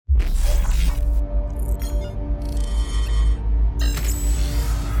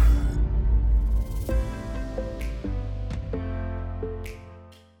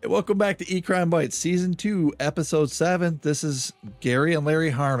welcome back to E-Crime Bites, Season 2, Episode 7. This is Gary and Larry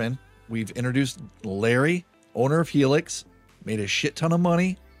Harmon. We've introduced Larry, owner of Helix, made a shit ton of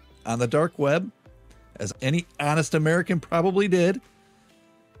money on the dark web, as any honest American probably did.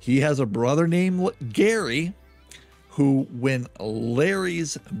 He has a brother named Gary, who, when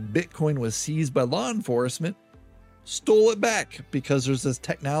Larry's Bitcoin was seized by law enforcement, stole it back because there's this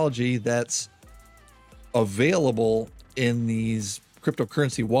technology that's available in these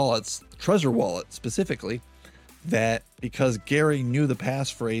cryptocurrency wallets, Trezor wallet specifically, that because Gary knew the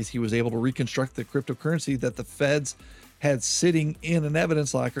passphrase, he was able to reconstruct the cryptocurrency that the feds had sitting in an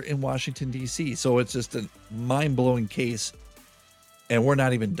evidence locker in Washington, D.C. So it's just a mind-blowing case, and we're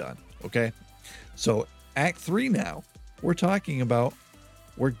not even done, okay? So Act 3 now, we're talking about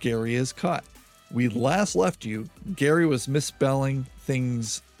where Gary is caught. We last left you, Gary was misspelling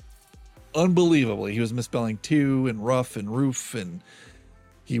things unbelievably. He was misspelling to and rough and roof, and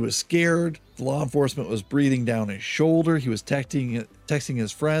he was scared. The law enforcement was breathing down his shoulder. He was texting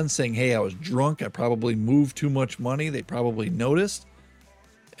his friends saying, hey, I was drunk. I probably moved too much money. They probably noticed.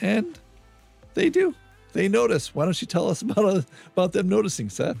 And they do. They notice. Why don't you tell us about them noticing,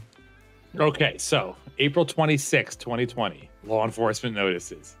 Seth? Okay, so April 26, 2020, law enforcement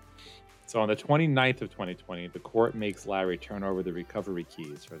notices. So on the 29th of 2020, the court makes Larry turn over the recovery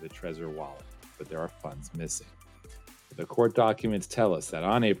keys for the Trezor wallet, but there are funds missing. The court documents tell us that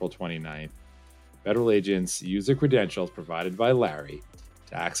on April 29th, federal agents used the credentials provided by Larry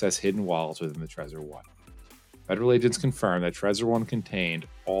to access hidden wallets within the Trezor One. Federal agents confirmed that Trezor One contained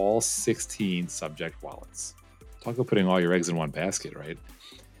all 16 subject wallets. Talk about putting all your eggs in one basket, right?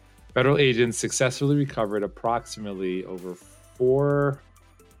 Federal agents successfully recovered approximately over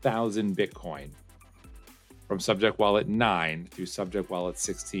 4,000 Bitcoin from subject wallet 9 through subject wallet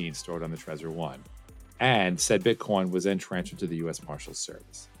 16 stored on the Trezor One. And said Bitcoin was then transferred to the U.S. Marshals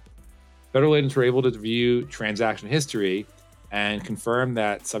Service. Federal agents were able to view transaction history and confirm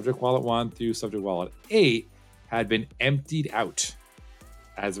that subject wallet 1 through subject wallet 8 had been emptied out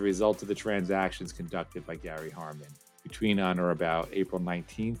as a result of the transactions conducted by Gary Harmon between on or about April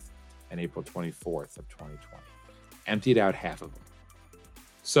 19th and April 24th of 2020. Emptied out half of them.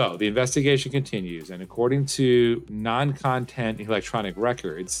 So the investigation continues, and according to non-content electronic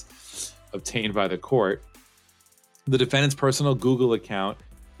records obtained by the court, the defendant's personal Google account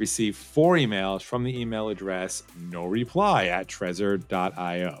received 4 emails from the email address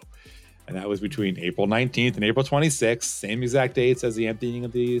noreply@trezor.io. And that was between April 19th and April 26th, same exact dates as the emptying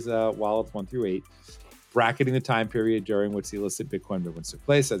of these wallets 1 through 8, bracketing the time period during which the illicit Bitcoin movements took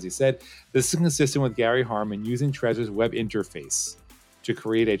place. As he said, this is consistent with Gary Harmon using Trezor's web interface to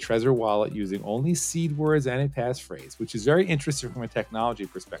create a Trezor wallet using only seed words and a passphrase, which is very interesting from a technology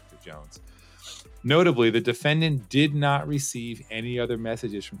perspective, Jones. Notably, the defendant did not receive any other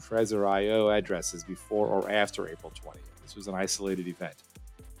messages from Trezor.io addresses before or after April 20th. This was an isolated event.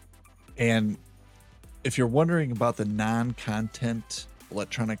 And if you're wondering about the non-content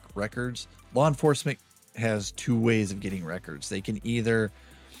electronic records, law enforcement has 2 ways of getting records. They can either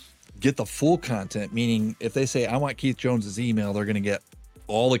get the full content, meaning if they say, I want Keith Jones's email, they're going to get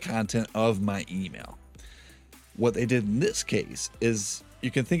all the content of my email. What they did in this case is, you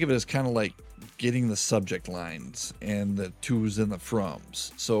can think of it as kind of like getting the subject lines and the to's and the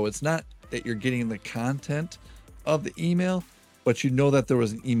froms. So it's not that you're getting the content of the email, but you know that there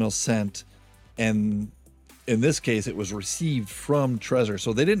was an email sent, and in this case it was received from Trezor.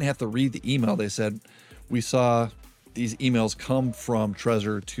 So they didn't have to read the email. They said, we saw these emails come from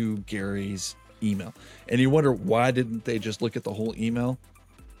Trezor to Gary's email. And you wonder, why didn't they just look at the whole email?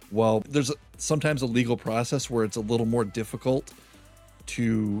 Well, there's sometimes a legal process where it's a little more difficult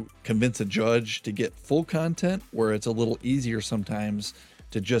to convince a judge to get full content, where it's a little easier sometimes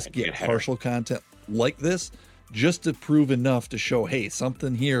to just get partial content like this, just to prove enough to show, hey,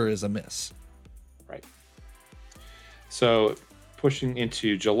 something here is amiss. Right. So pushing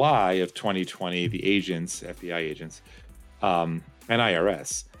into July of 2020, the agents, FBI agents, and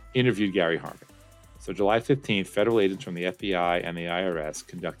IRS interviewed Gary Harmon. So July 15th, federal agents from the FBI and the IRS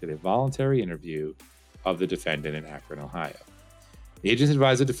conducted a voluntary interview of the defendant in Akron, Ohio. The agents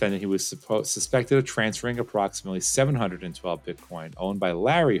advised the defendant he was suspected of transferring approximately 712 Bitcoin owned by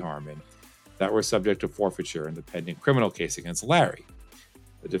Larry Harmon that were subject to forfeiture in the pending criminal case against Larry.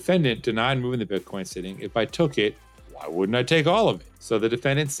 The defendant denied moving the Bitcoin, stating, if I took it, why wouldn't I take all of it? So the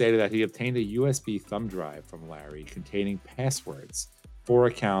defendant stated that he obtained a USB thumb drive from Larry containing passwords for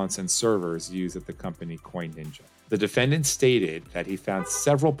accounts and servers used at the company Coin Ninja. The defendant stated that he found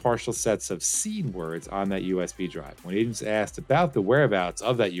several partial sets of seed words on that USB drive. When agents asked about the whereabouts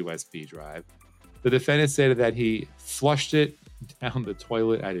of that USB drive, the defendant stated that he flushed it down the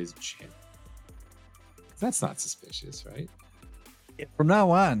toilet at his gym. That's not suspicious, right? From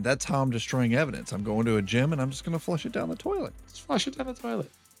now on, that's how I'm destroying evidence. I'm going to a gym and I'm just going to flush it down the toilet. Just flush it down the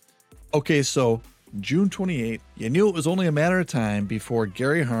toilet. Okay, so June 28th, you knew it was only a matter of time before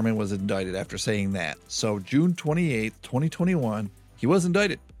Gary Harmon was indicted after saying that. So June 28th, 2021, he was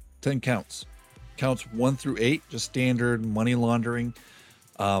indicted. 10 counts. Counts 1 through 8, just standard money laundering.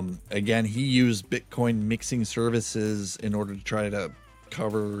 Again, he used Bitcoin mixing services in order to try to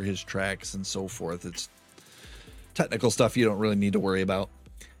cover his tracks and so forth. It's technical stuff you don't really need to worry about.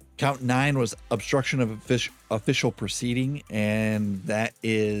 Count 9 was obstruction of official proceeding, and that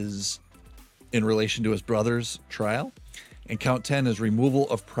is in relation to his brother's trial. And count 10 is removal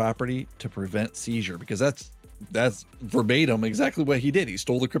of property to prevent seizure, because that's verbatim exactly what he did. He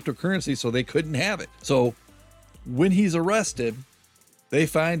stole the cryptocurrency so they couldn't have it. So when he's arrested, they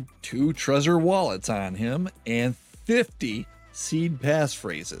find 2 treasure wallets on him and 50 seed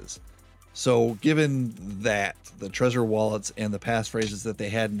passphrases. So given that, the treasure wallets and the passphrases that they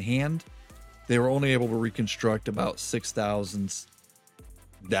had in hand, they were only able to reconstruct about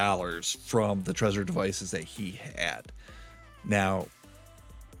 $6,000 from the treasure devices that he had. Now,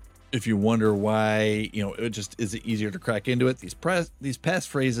 if you wonder why, it just is it easier to crack into it, these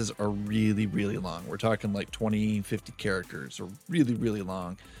passphrases are really, really long. We're talking like 20, 50 characters, or really, really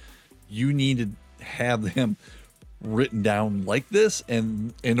long. You need to have them written down like this,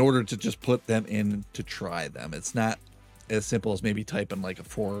 and in order to just put them in to try them. It's not as simple as maybe typing like a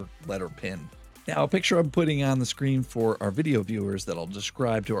 4-letter pin. Now, a picture I'm putting on the screen for our video viewers that I'll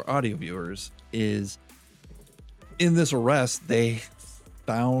describe to our audio viewers is, in this arrest, they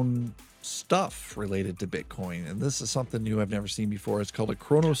found stuff related to Bitcoin, and this is something new I've never seen before. It's called a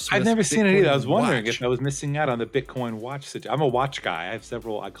Chronos. I've never seen it either. I was wondering if I was missing out on the Bitcoin watch. I'm a watch guy. I have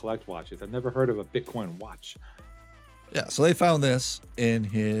several. I collect watches. I've never heard of a Bitcoin watch. Yeah, so they found this in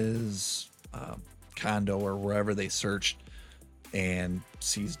his condo or wherever they searched and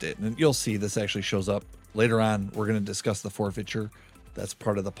seized it. And you'll see this actually shows up later on. We're going to discuss the forfeiture. That's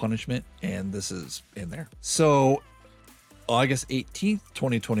part of the punishment, and this is in there. So August 18th,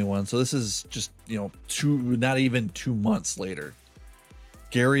 2021. So this is just, not even 2 months later.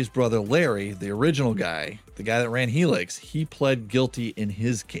 Gary's brother, Larry, the original guy, the guy that ran Helix, he pled guilty in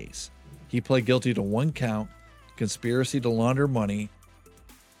his case. He pled guilty to 1 count, conspiracy to launder money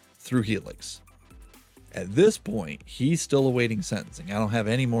through Helix. At this point, he's still awaiting sentencing. I don't have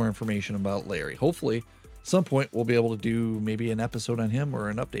any more information about Larry. Hopefully, at some point, we'll be able to do maybe an episode on him or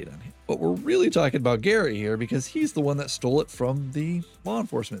an update on him. But we're really talking about Gary here because he's the one that stole it from the law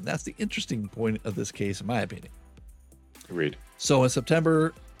enforcement. That's the interesting point of this case, in my opinion. Agreed. So on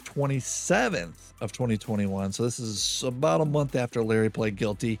September 27th of 2021, so this is about a month after Larry pled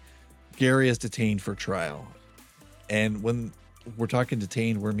guilty, Gary is detained for trial. And when we're talking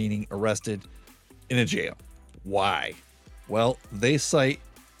detained, we're meaning arrested in a jail. Why? Well, they think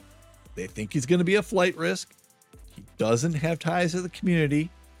he's going to be a flight risk. He doesn't have ties to the community.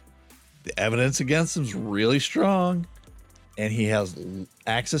 The evidence against him is really strong, and he has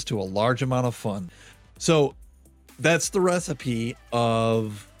access to a large amount of funds. So that's the recipe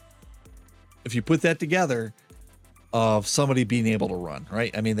of, if you put that together, of somebody being able to run,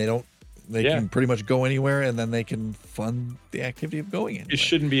 right? I mean, they can pretty much go anywhere, and then they can fund the activity of going anywhere. It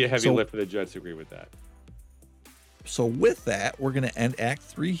shouldn't be a heavy lift for the judge to agree with that. So with that, we're going to end Act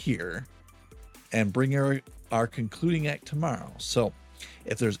 3 here and bring our concluding act tomorrow. So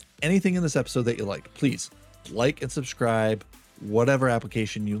if there's anything in this episode that you like, please like and subscribe, whatever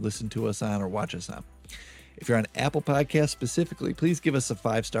application you listen to us on or watch us on. If you're on Apple Podcasts specifically, please give us a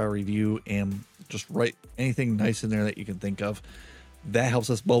 5-star review and just write anything nice in there that you can think of. That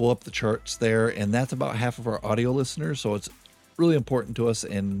helps us bubble up the charts there, and that's about half of our audio listeners, so it's really important to us,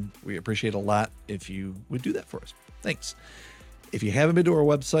 and we appreciate a lot if you would do that for us. Thanks. If you haven't been to our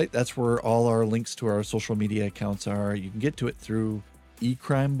website, that's where all our links to our social media accounts are. You can get to it through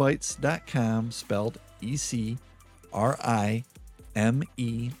ecrimebytes.com, spelled ECRIMEBY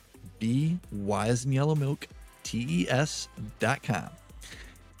as in yellow milk, TES.com.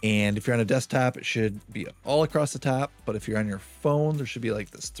 And if you're on a desktop, it should be all across the top. But if you're on your phone, there should be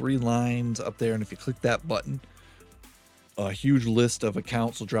like this 3 lines up there. And if you click that button, a huge list of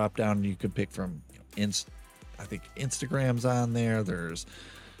accounts will drop down, and you can pick from, I think Instagram's on there. There's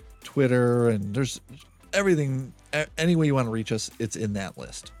Twitter, and there's everything. Any way you want to reach us, it's in that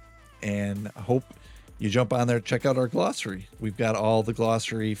list. And I hope you jump on there, check out our glossary. We've got all the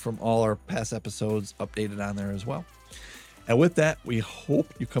glossary from all our past episodes updated on there as well. And with that, we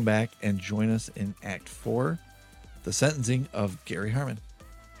hope you come back and join us in Act 4, the sentencing of Gary Harmon.